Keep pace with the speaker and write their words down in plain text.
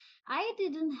I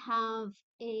didn't have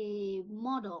a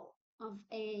model of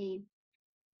a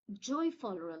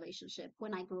joyful relationship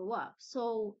when I grew up.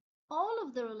 So all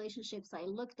of the relationships I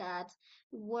looked at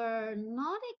were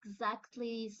not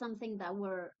exactly something that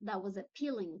was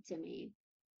appealing to me.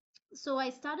 So I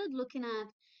started looking at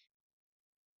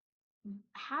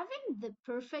having the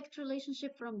perfect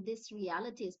relationship from this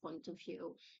reality's point of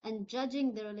view and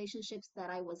judging the relationships that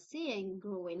I was seeing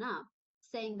growing up,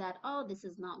 saying that, oh, this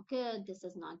is not good, this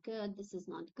is not good, this is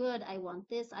not good, I want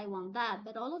this, I want that.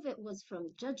 But all of it was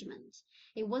from judgment.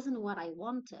 It wasn't what I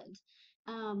wanted.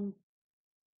 Um,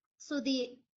 so the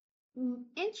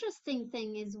interesting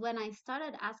thing is when I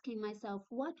started asking myself,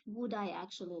 what would I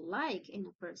actually like in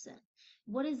a person?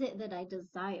 What is it that I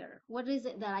desire? What is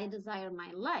it that I desire in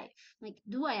my life? Like,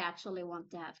 do I actually want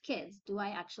to have kids? Do I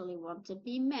actually want to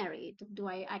be married? Do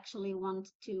I actually want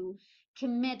to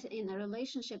commit in a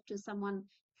relationship to someone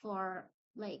for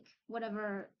like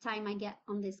whatever time I get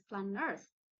on this planet Earth?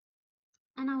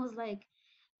 And I was like,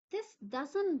 this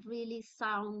doesn't really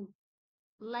sound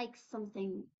like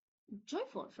something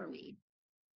joyful for me.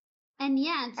 And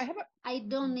yet, I have a I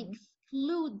don't Mhm.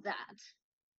 exclude that.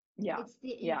 Yeah, It's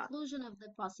the yeah. inclusion of the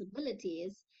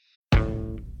possibilities.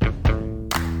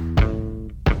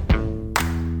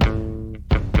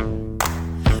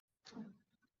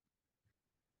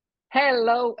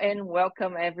 Hello and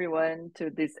welcome everyone to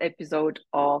this episode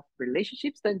of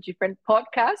Relationships and Different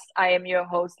Podcast. I am your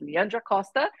host, Leandra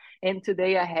Costa, and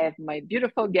today I have my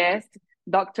beautiful guest,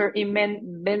 Dr.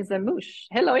 Imene Benzamouche.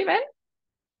 Hello, Imene.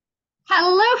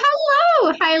 Hello,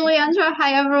 hello. Hi, Leandra.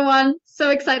 Hi, everyone. So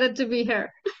excited to be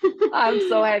here. I'm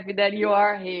so happy that you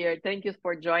are here. Thank you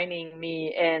for joining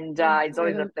me, and Thank it's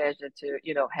always a you. pleasure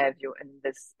to have you in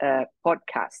this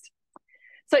podcast.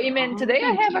 So, Iman, Oh, today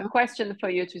I thank have a you. question for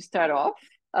you to start off.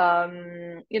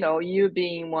 You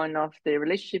being one of the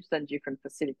relationships and different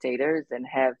facilitators and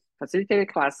have facilitated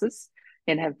classes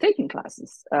and have taken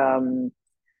classes.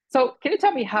 So, can you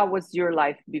tell me how was your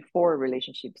life before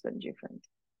relationships and different?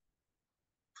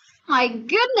 My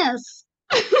goodness.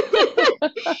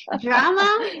 Drama.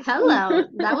 Hello.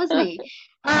 That was me.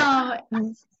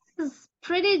 This is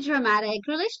pretty dramatic.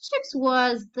 Relationships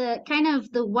was the kind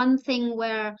of the one thing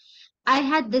where I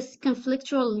had this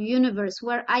conflictual universe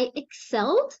where I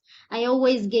excelled. I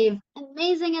always gave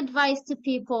amazing advice to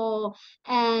people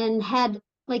and had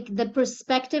like the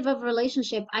perspective of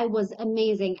relationship I was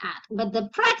amazing at. But the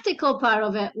practical part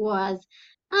of it was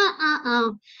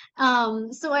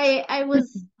so I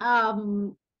was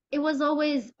it was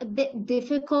always a bit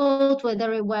difficult,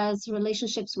 whether it was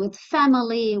relationships with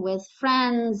family, with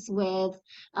friends, with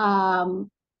um,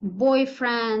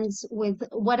 boyfriends, with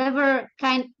whatever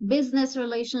kind business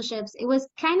relationships. It was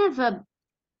kind of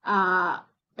a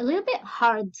little bit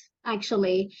hard,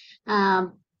 actually,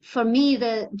 for me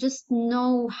to just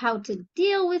know how to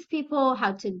deal with people,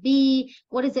 how to be,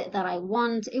 what is it that I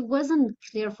want. It wasn't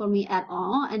clear for me at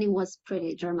all, and it was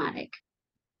pretty dramatic.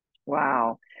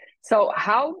 Wow. So,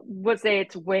 how was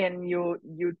it when you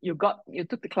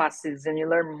took the classes and you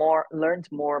learned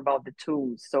more about the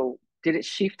tools? So, did it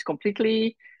shift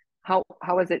completely? How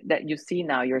is it that you see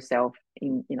now yourself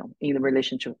in in the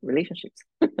relationships?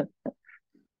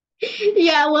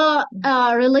 Yeah, well,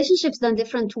 relationships done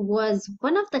different was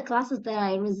one of the classes that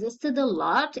I resisted a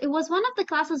lot. It was one of the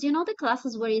classes, you know, the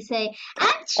classes where you say,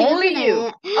 I'm choosing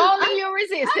it. Only you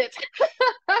resist it.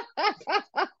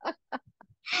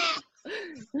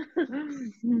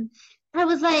 I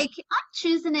was like, I'm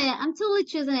choosing it. I'm totally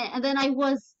choosing it. And then I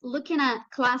was looking at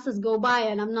classes go by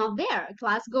and I'm not there.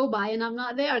 Class go by and I'm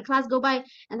not there. Class go by.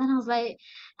 And then I was like,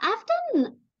 I've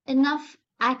done enough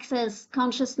access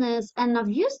consciousness and I've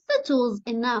used the tools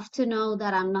enough to know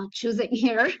that I'm not choosing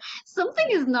here. Something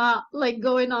is not like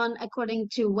going on according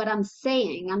to what I'm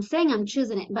saying. I'm saying I'm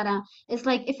choosing it, but it's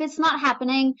like if it's not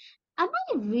happening, am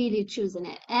I really choosing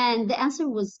it? And the answer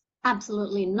was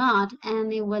absolutely not.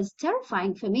 And it was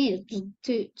terrifying for me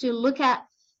to look at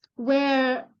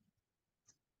where,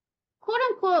 quote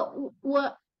unquote,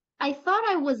 what I thought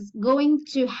I was going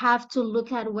to have to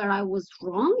look at where I was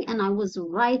wrong and I was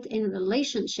right in a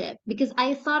relationship because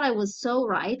I thought I was so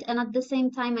right. And at the same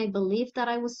time, I believed that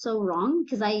I was so wrong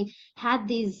because I had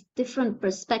these different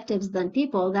perspectives than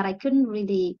people that I couldn't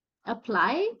really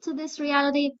apply to this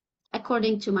reality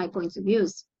according to my points of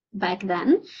views back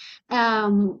then.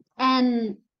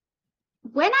 And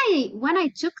when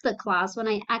I took the class, when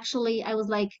I was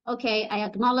like, okay, I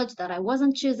acknowledge that I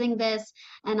wasn't choosing this,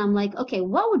 and I'm like, okay,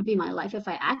 what would be my life if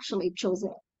I actually chose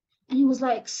it? And it was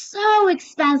like so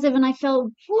expansive, and I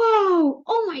felt, whoa,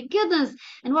 oh my goodness.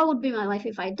 And what would be my life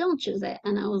if I don't choose it?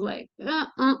 And I was like,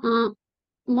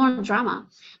 more drama.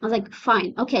 I was like,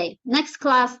 fine, okay, next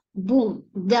class, boom,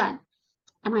 done.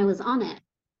 And I was on it.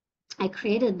 I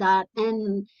created that,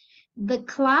 and the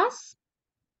class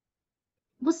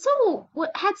was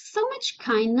had so much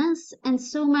kindness and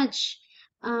so much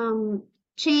um,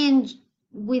 change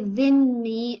within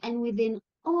me and within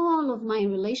all of my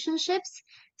relationships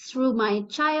through my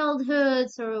childhood,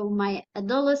 through my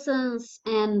adolescence,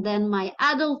 and then my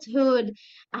adulthood.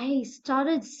 I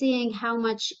started seeing how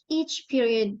much each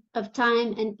period of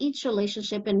time and each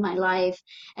relationship in my life,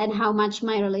 and how much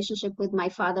my relationship with my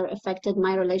father affected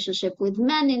my relationship with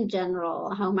men in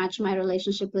general, how much my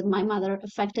relationship with my mother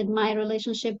affected my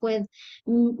relationship with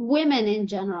women in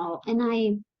general. And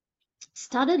I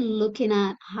started looking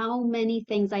at how many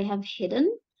things I have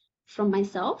hidden from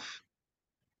myself.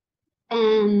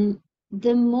 And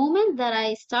the moment that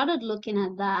I started looking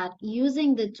at that,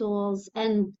 using the tools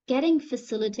and getting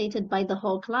facilitated by the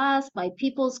whole class, by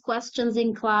people's questions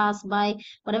in class, by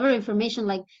whatever information,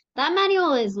 like that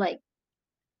manual is like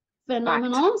Fact.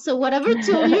 phenomenal. So whatever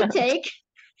tool you take,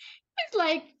 it's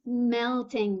like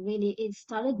melting, really. It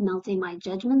started melting my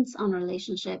judgments on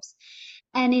relationships.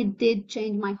 And it did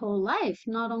change my whole life,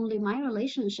 not only my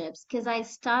relationships, because I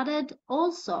started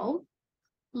also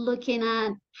looking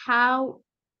at how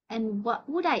and what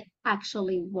would I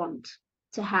actually want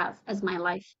to have as my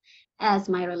life, as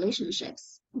my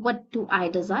relationships. What do I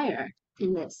desire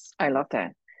in this? I love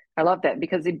that. I love that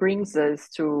because it brings us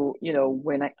to,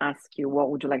 when I ask you, what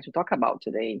would you like to talk about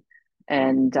today?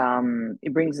 And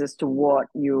it brings us to what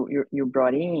you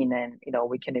brought in, and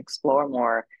we can explore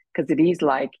more because it is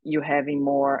like you having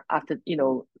more after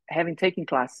having taken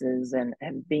classes and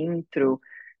have been through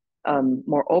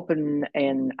more open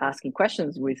and asking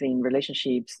questions within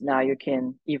relationships. Now you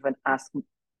can even ask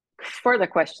further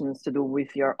questions to do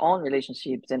with your own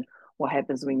relationships and what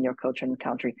happens in your culture and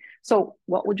country. So,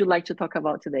 what would you like to talk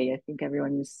about today? I think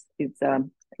everyone is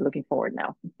looking forward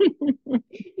now.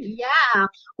 Yeah.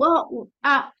 Well,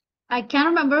 I can't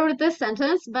remember this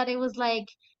sentence, but it was like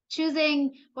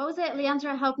choosing, what was it?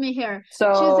 Leandra, help me here.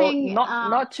 So, Choosing,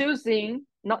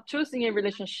 not choosing a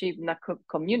relationship in a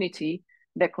community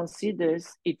that considers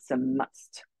it's a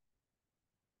must.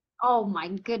 oh my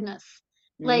goodness.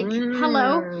 Like,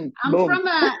 hello, I'm Boom. from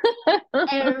a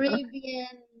Arabian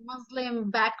Muslim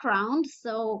background,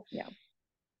 so Yeah.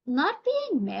 not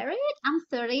being married, I'm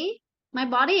 30. My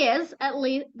body is, at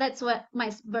least that's what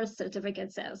my birth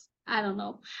certificate says. I don't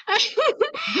know.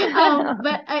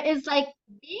 But it's like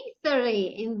being 30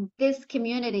 in this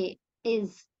community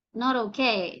is not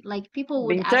okay. Like people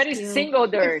would Being 30 ask is you, single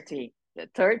it's dirty. The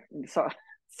third, sorry,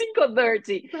 single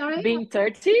dirty. sorry. Being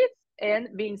 30 and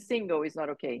being single is not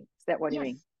okay. Is that what you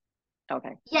mean? Yes.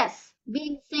 Okay. Yes,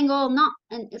 being single, not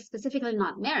and specifically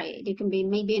not married. You can be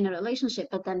maybe in a relationship,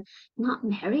 but then not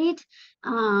married.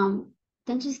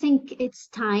 Don't you think it's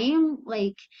time?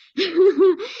 Like,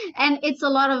 and it's a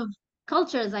lot of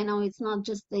cultures. I know it's not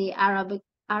just the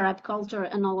Arab culture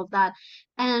and all of that.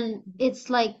 And it's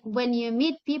like when you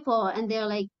meet people and they're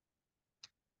like,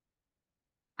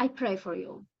 I pray for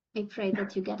you. I pray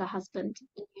that you get a husband.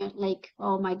 And you're like,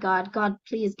 oh my God, God,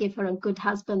 please give her a good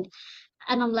husband.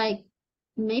 And I'm like,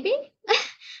 maybe?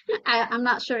 I'm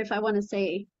not sure if I want to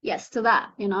say yes to that,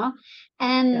 you know? Yeah.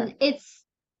 And it's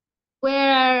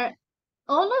where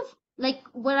all of like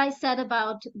what I said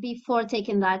about before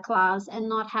taking that class and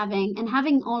not having and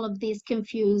having all of these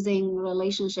confusing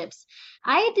relationships,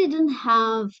 I didn't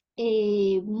have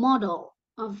a model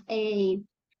of a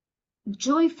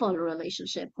joyful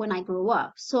relationship when I grew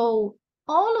up. So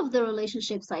all of the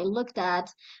relationships I looked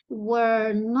at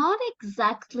were not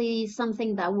exactly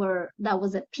something that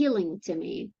was appealing to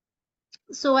me.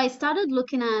 So I started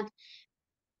looking at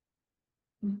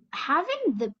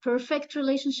having the perfect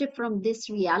relationship from this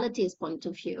reality's point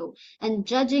of view and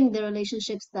judging the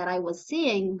relationships that I was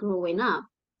seeing growing up,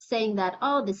 saying that,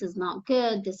 oh, this is not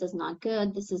good, this is not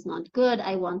good, this is not good,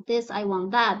 I want this, I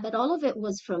want that. But all of it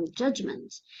was from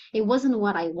judgment. It wasn't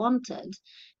what I wanted.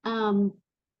 Um,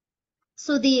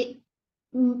 so the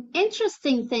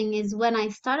interesting thing is when I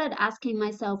started asking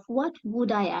myself, what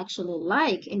would I actually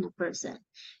like in a person?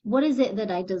 What is it that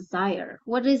I desire?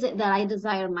 What is it that I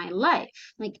desire in my life?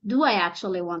 Like, do I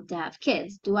actually want to have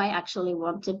kids? Do I actually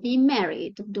want to be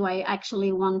married? Do I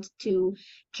actually want to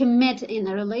commit in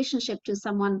a relationship to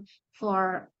someone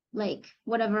for like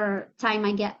whatever time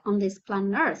I get on this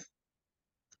planet Earth?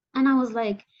 And I was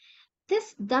like,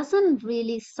 this doesn't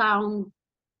really sound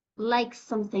like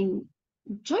something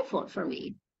joyful for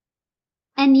me.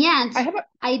 And yet, I have a.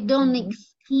 I don't Mhm.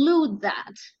 exclude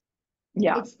that.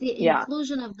 Yeah. It's the Yeah.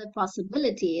 inclusion of the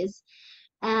possibilities.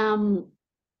 Um,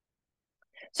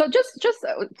 So just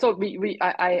so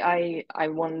I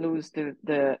won't lose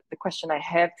the question I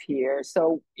have here.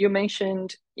 So you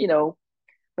mentioned,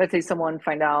 let's say someone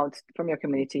find out from your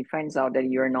community finds out that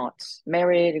you're not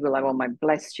married, you go like, oh my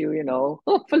bless you,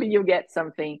 hopefully you get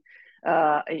something,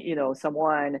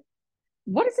 someone.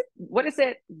 What does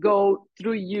it go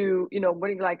through you,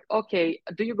 when you're like, okay,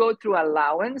 do you go through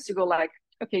allowance? You go like,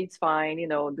 okay, it's fine,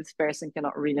 this person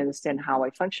cannot really understand how I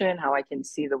function, how I can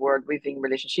see the world within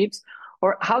relationships,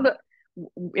 or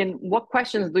in what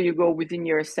questions do you go within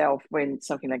yourself when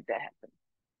something like that happens?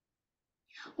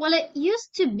 Well, it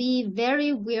used to be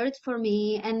very weird for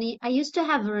me, and I used to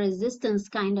have a resistance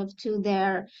kind of to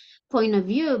their point of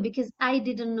view because I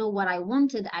didn't know what I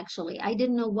wanted actually. I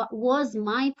didn't know what was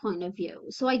my point of view.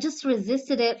 So I just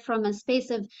resisted it from a space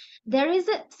of there is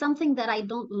something that I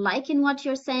don't like in what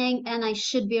you're saying, and I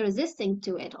should be resisting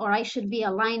to it, or I should be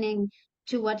aligning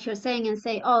to what you're saying and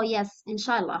say, oh, yes,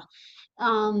 inshallah.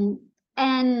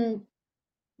 And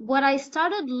what I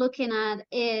started looking at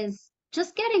is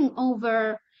just getting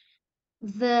over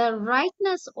the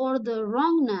rightness or the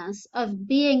wrongness of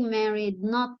being married,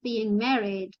 not being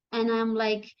married. And I'm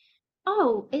like,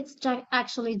 oh, it's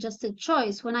actually just a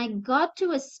choice. When I got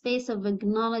to a space of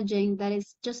acknowledging that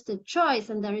it's just a choice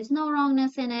and there is no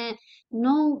wrongness in it,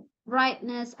 no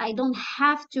rightness, I don't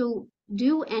have to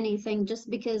do anything just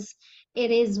because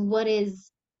it is what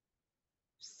is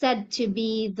said to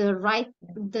be the right,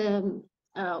 the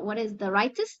what is the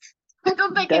rightest? I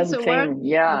don't think it's Done a word. thing, Oh,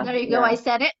 yeah, there you go. I yeah,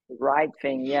 said it. right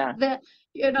thing, yeah, The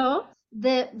you know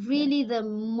the yeah. really the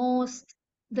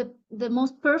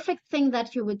most perfect thing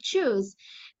that you would choose.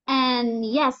 And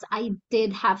yes, I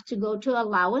did have to go to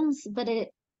allowance, but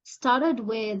it started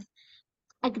with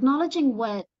acknowledging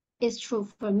what is true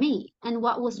for me. And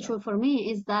what was Yeah, true for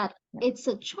me is that yeah. it's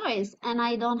a choice and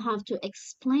I don't have to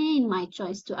explain my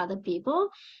choice to other people.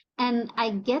 And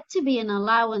I get to be an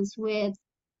allowance with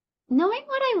knowing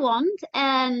what I want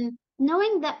and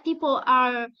knowing that people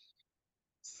are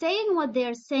saying what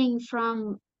they're saying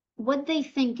from what they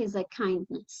think is a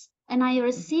kindness. And I Mhm.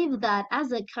 receive that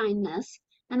as a kindness.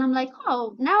 And I'm like,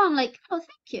 oh, now I'm like, oh,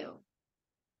 thank you.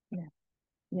 Yeah,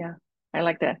 yeah. I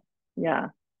like that. Yeah.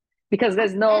 Because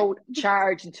there's no Because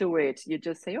charge to it. You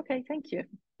just say, okay, thank you.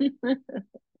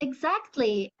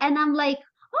 exactly. And I'm like,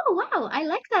 oh, wow, I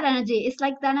like that energy. It's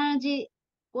like that energy.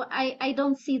 Well, I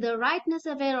don't see the rightness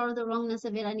of it or the wrongness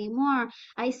of it anymore.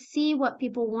 I see what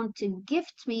people want to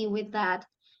gift me with that,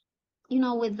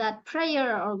 with that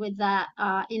prayer or with that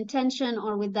intention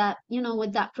or with that,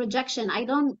 with that projection. I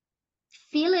don't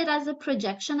feel it as a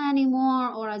projection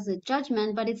anymore or as a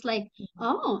judgment, but it's like,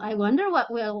 oh, I wonder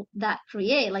what will that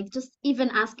create? Like just even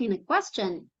asking a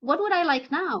question, what would I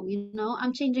like now?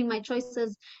 I'm changing my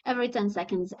choices every 10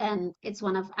 seconds, and it's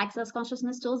one of Access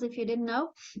Consciousness tools, if you didn't know.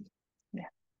 Yeah.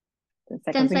 10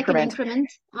 10 seconds second increment.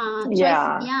 increment choice.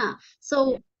 Yeah. Yeah. Yeah.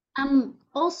 So I'm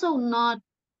also not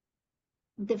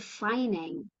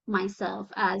defining myself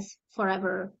as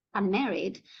forever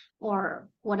unmarried or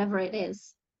whatever it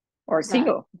is Or that,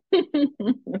 single.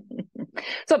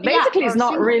 So yeah, basically, it's or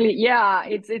not single. really, yeah,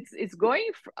 it's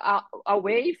going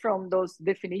away from those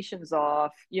definitions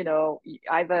of,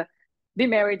 either be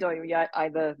married or you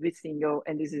either be single,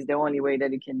 and this is the only way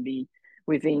that it can be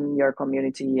within your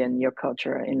community and your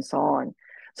culture and so on.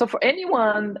 So for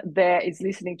anyone that is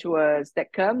listening to us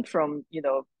that come from,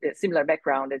 a similar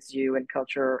background as you and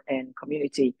culture and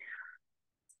community,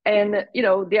 and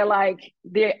they're like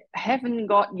they haven't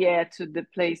got yet to the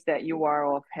place that you are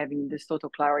of having this total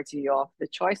clarity of the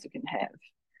choice you can have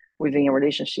within a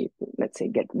relationship. Let's say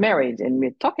get married, and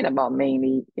we're talking about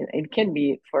mainly it can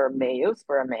be for males,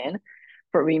 for a man,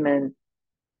 for women.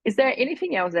 Is there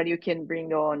anything else that you can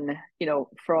bring on,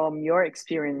 from your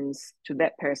experience to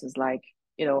that person's like,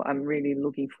 I'm really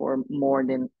looking for more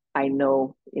than I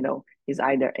know, is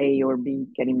either A or B,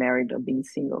 getting married or being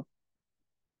single.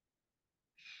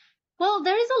 Well,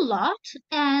 there is a lot.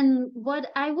 And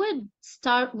what I would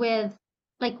start with,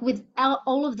 like with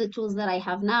all of the tools that I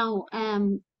have now,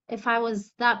 if I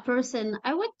was that person,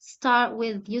 I would start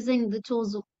with using the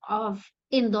tools of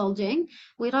indulging.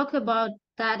 We talk about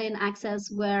that in Access,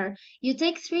 where you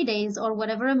take 3 days or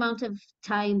whatever amount of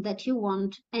time that you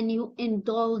want, and you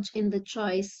indulge in the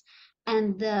choice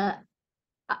and the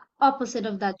opposite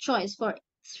of that choice for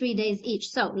 3 days each.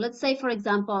 So let's say, for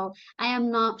example, I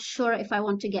am not sure if I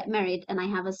want to get married and I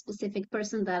have a specific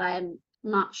person that I am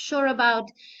not sure about.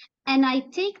 And I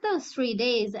take those 3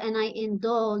 days and I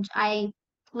indulge, I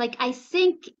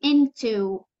sink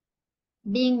into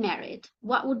being married.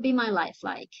 What would be my life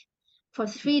like for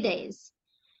 3 days?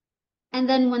 And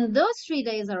then when those 3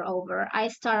 days are over, I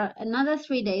start another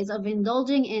 3 days of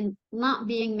indulging in not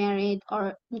being married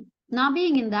or not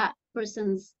being in that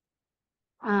person's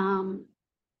um,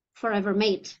 forever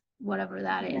mate, whatever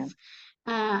that Yeah. is.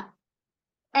 Uh,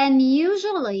 and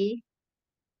usually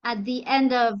at the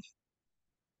end of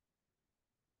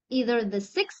either the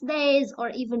 6 days or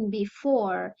even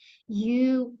before,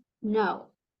 you know,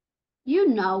 you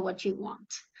know what you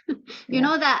want. You Yeah.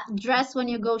 know that dress when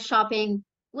you go shopping,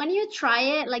 when you try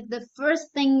it, like the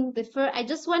first thing, I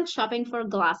just went shopping for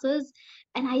glasses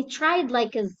and I tried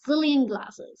like a zillion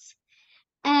glasses.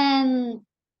 And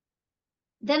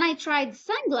then I tried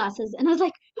sunglasses and I was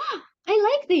like, oh,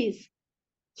 I like these.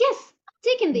 Yes, I'm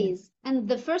taking Yeah. these. And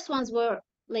the first ones were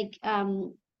like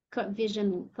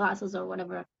vision glasses or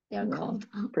whatever they're Yeah. called.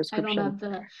 I don't Prescription have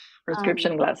the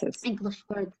prescription glasses. English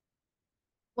word.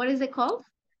 What is it called?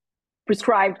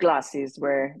 Prescribed glasses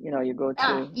where, you go Ah,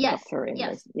 to a yes, doctor and yes.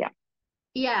 there's yeah.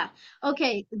 Yeah.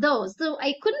 Okay, those. So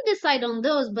I couldn't decide on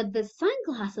those, but the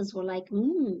sunglasses were like,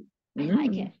 I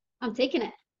like Mm. it. I'm taking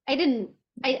it. I didn't,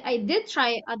 I did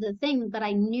try other things, but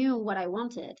I knew what I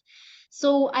wanted.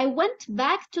 So I went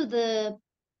back to the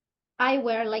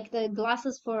eyewear, like the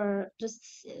glasses for just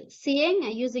seeing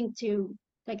and using to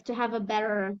like to have a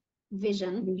better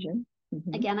vision. Vision.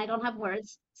 Hmm. Again, I don't have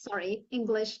words. Sorry,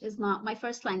 English is not my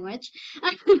first language.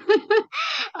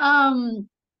 um,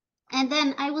 and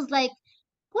then I was like,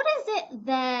 what is it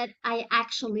that I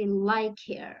actually like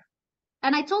here?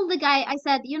 And I told the guy, I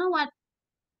said, you know what?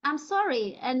 I'm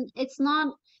sorry. And it's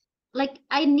not like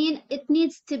it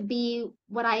needs to be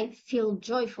what I feel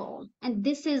joyful. And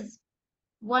this is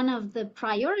one of the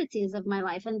priorities of my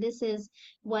life. And this is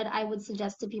what I would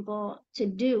suggest to people to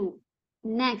do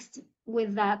next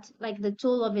with that, like the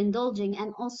tool of indulging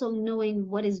and also knowing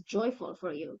what is joyful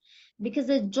for you. Because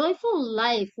a joyful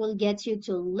life will get you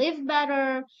to live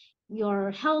better,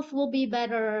 your health will be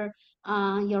better,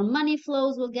 your money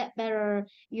flows will get better,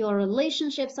 your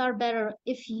relationships are better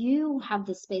if you have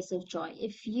the space of joy,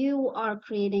 if you are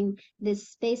creating this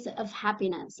space of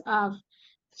happiness, of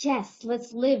yes,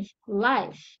 let's live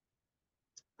life.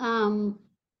 Um,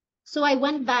 so I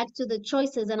went back to the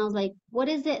choices and I was like, what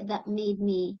is it that made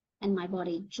me and my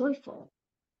body joyful?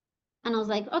 And I was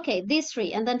like, okay, these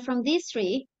three. And then from these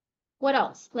three, what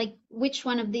else? Like, which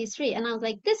one of these three? And I was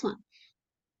like, this one.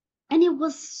 And it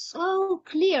was so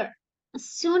clear. As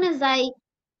soon as I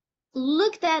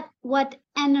looked at what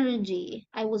energy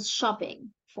I was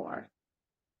shopping for.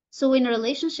 So in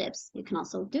relationships, you can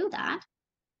also do that.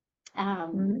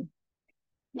 Um, Mm.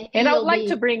 maybe And I would you'll like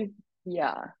to be, bring,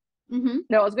 yeah. mhm.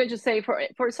 No, I was going to say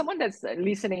for someone that's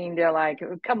listening, they're like,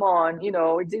 "Oh, come on,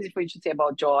 it's easy for you to say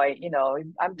about joy.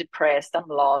 I'm depressed, I'm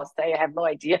lost, I have no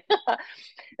idea."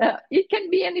 It can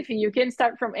be anything. You can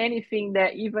start from anything,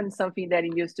 that even something that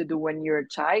you used to do when you're a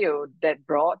child that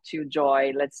brought you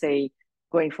joy. Let's say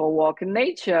going for a walk in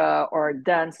nature or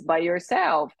dance by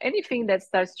yourself. Anything that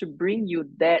starts to bring you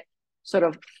that sort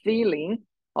of feeling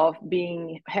of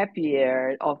being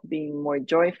happier, of being more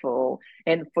joyful.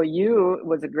 And for you, it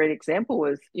was a great example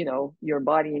was, your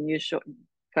body, and you show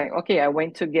going, okay, I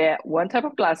went to get one type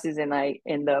of glasses and I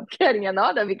end up getting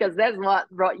another because that's what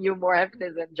brought you more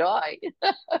happiness and joy.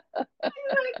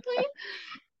 Exactly.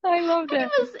 I love And that.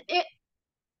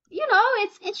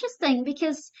 it's interesting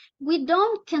because we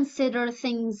don't consider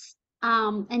things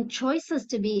and choices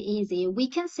to be easy. We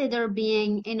consider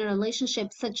being in a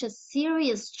relationship such a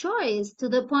serious choice to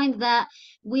the point that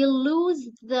we lose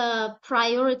the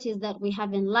priorities that we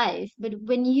have in life. But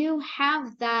when you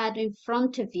have that in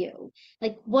front of you,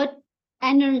 like what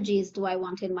energies do I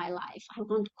want in my life? I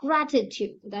want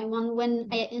gratitude. I want when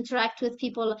I interact with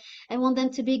people, I want them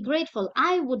to be grateful.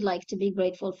 I would like to be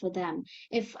grateful for them.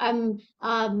 If I'm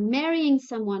marrying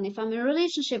someone, if I'm in a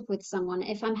relationship with someone,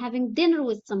 if I'm having dinner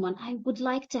with someone, I would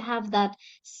like to have that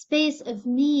space of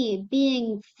me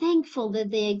being thankful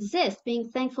that they exist, being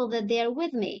thankful that they are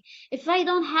with me. If I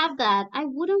don't have that, I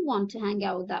wouldn't want to hang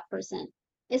out with that person.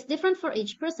 It's different for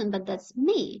each person, but that's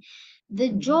me. The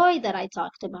Mhm. joy that I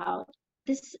talked about,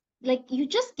 this, like, you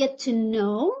just get to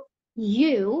know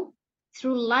you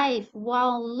through life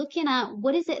while looking at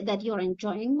what is it that you're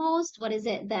enjoying most, what is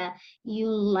it that you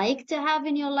like to have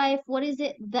in your life, what is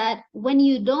it that when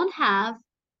you don't have,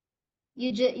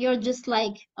 you're just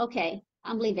like, okay,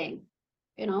 I'm leaving,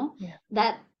 you know. Yeah.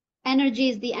 That energy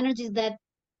is the energies that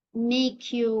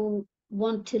make you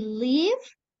want to leave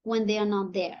when they are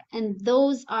not there, and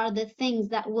those are the things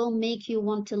that will make you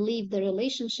want to leave the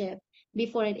relationship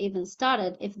before it even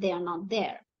started if they are not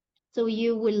there. So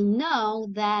you will know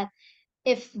that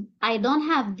if I don't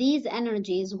have these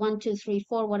energies, 1, 2, 3,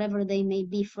 4, whatever they may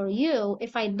be for you,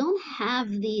 if I don't have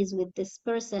these with this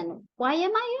person, why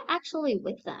am I actually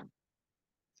with them?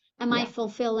 Am I Yeah.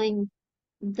 fulfilling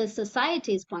the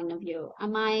society's point of view?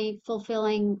 Am I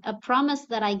fulfilling a promise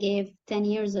that I gave 10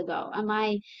 years ago? Am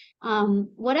I,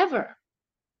 whatever,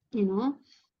 you know?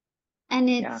 And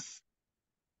Yeah. it's,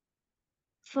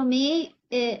 for me,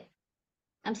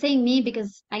 I'm saying me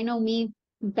because I know me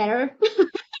better.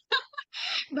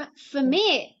 But for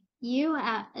me, you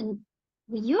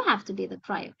have to be the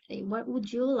priority. What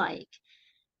would you like?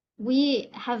 We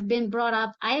have been brought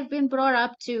up, I have been brought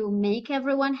up to make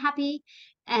everyone happy,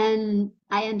 and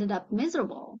I ended up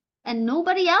miserable. And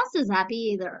nobody else is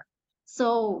happy either.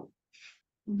 So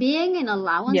being in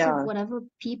allowance of Yeah. whatever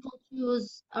people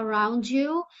choose around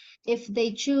you, if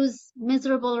they choose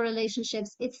miserable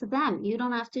relationships, it's them. You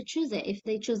don't have to choose it. If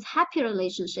they choose happy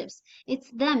relationships, it's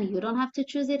them. You don't have to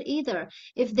choose it either.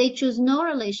 If they choose no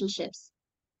relationships,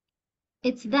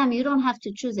 it's them. You don't have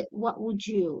to choose it. What would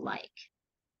you like?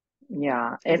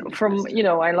 Yeah. Is And my from, question.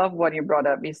 I love what you brought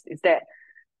up is that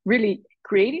really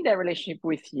creating that relationship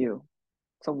with you.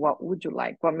 So what would you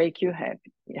like? What make you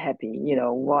happy?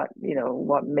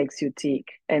 What makes you tick?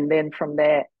 And then from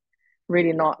there,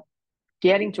 really not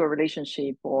getting to a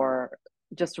relationship or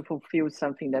just to fulfill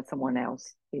something that someone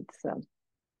else it's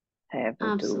have or do. I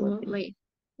think. Absolutely.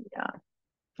 Yeah,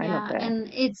 I love Yeah. that.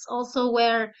 And it's also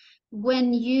where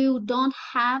when you don't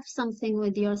have something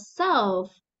with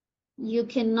yourself, you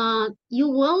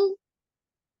will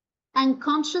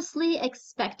unconsciously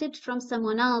expect it from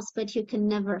someone else, but you can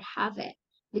never have it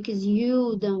because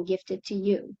you don't gift it to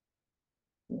you.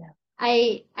 Yeah.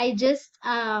 I just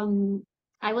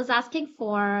I was asking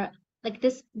for, like,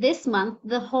 this month,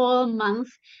 the whole month,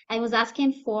 I was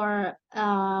asking for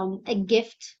a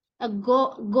gift,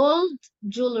 gold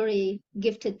jewelry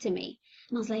gifted to me.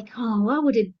 And I was like, oh, what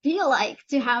would it be like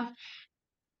to have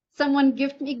someone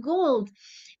gift me gold?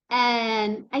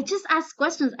 And I just asked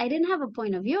questions. I didn't have a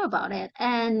point of view about it.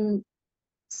 And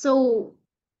so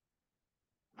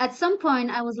at some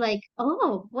point I was like,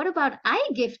 oh, what about I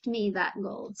gift me that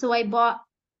gold? So I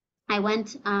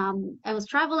went, I was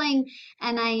traveling,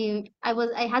 and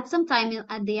I had some time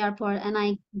at the airport, and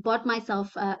I bought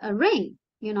myself a ring,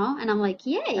 and I'm like,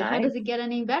 yay, how does Nice. it get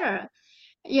any better?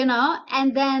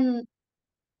 And then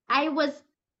I was,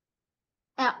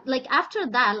 like, after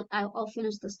that, I'll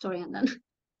finish the story and then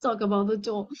talk about the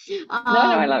tool. No,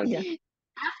 no, I Um, love it. Yeah.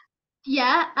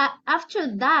 yeah,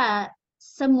 after that,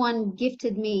 someone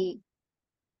gifted me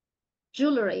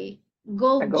jewelry, A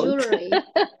gold goat. jewelry.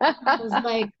 I was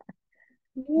like,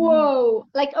 Mm. whoa,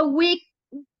 like a week,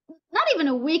 not even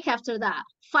a week after that,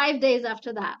 5 days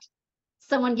after that,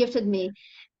 someone gifted me.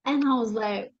 And I was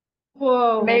like,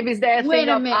 whoa, Maybe it's that wait thing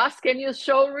a of minute. ask and you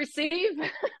shall receive.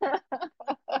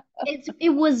 It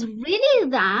was really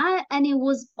that. And it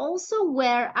was also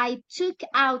where I took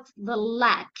out the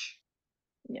lack.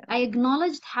 Yeah, I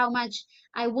acknowledged how much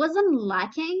I wasn't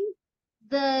lacking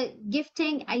the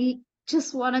gifting. I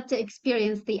just wanted to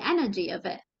experience the energy of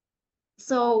it.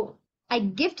 So I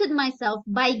gifted myself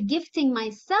by gifting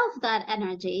myself that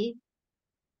energy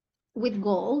with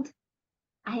gold.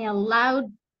 I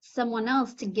allowed someone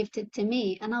else to gift it to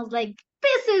me. And I was like,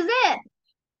 this is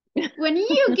it. When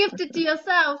you gift it to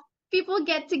yourself, people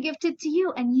get to gift it to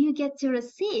you and you get to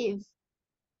receive.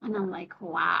 And yeah. I'm like,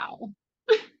 wow.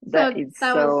 That So is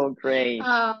that was so great.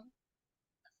 uh,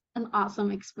 an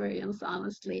awesome experience,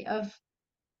 honestly, of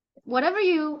whatever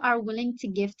you are willing to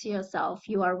give to yourself,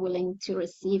 you are willing to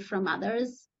receive from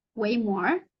others way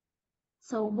more.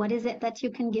 So, what is it that you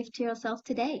can give to yourself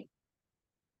today?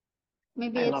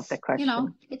 Maybe I love that it's,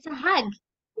 question. it's a hug.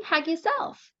 You hug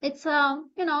yourself. It's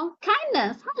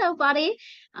kindness. Hello, buddy.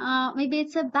 Maybe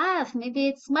it's a bath. Maybe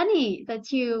it's money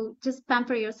that you just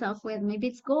pamper yourself with. Maybe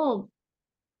it's gold.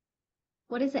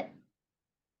 What is it?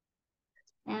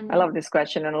 I And love this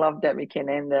question and I love that we can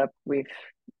end up with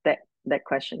that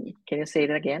question. Can you say it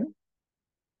again?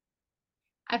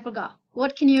 I forgot.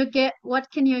 What can you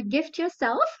gift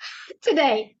yourself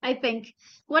today? I think.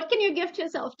 What can you gift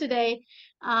yourself today,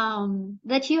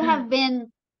 that you have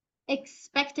been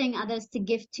expecting others to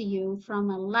give to you from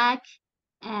a lack,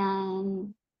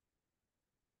 and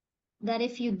that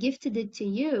if you gifted it to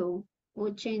you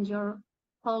would change your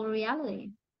whole reality.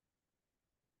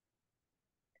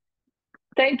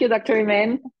 Thank you, Dr.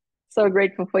 Iman. So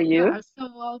grateful for You you. are so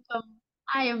welcome.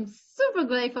 I am super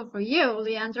grateful for you,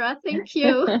 Leandra. Thank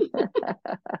you.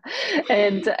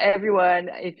 And everyone,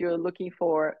 if you're looking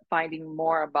for finding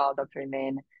more about Dr.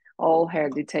 Iman, all her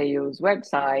details,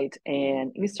 website,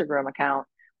 and Instagram account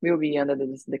will be under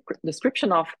the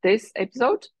description of this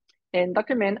episode. And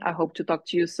Dr. Min, I hope to talk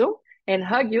to you soon and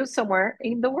hug you somewhere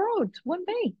in the world one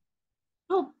day.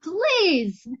 Oh,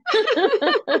 please. Please.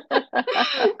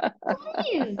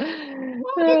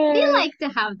 How would it be like to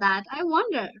have that? I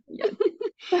wonder. Yes.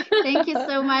 Thank you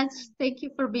so much. Thank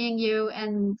you for being you.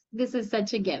 And this is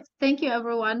such a gift. Thank you,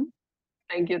 everyone.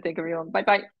 Thank you. Thank you, everyone. Bye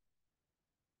bye.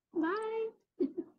 Bye.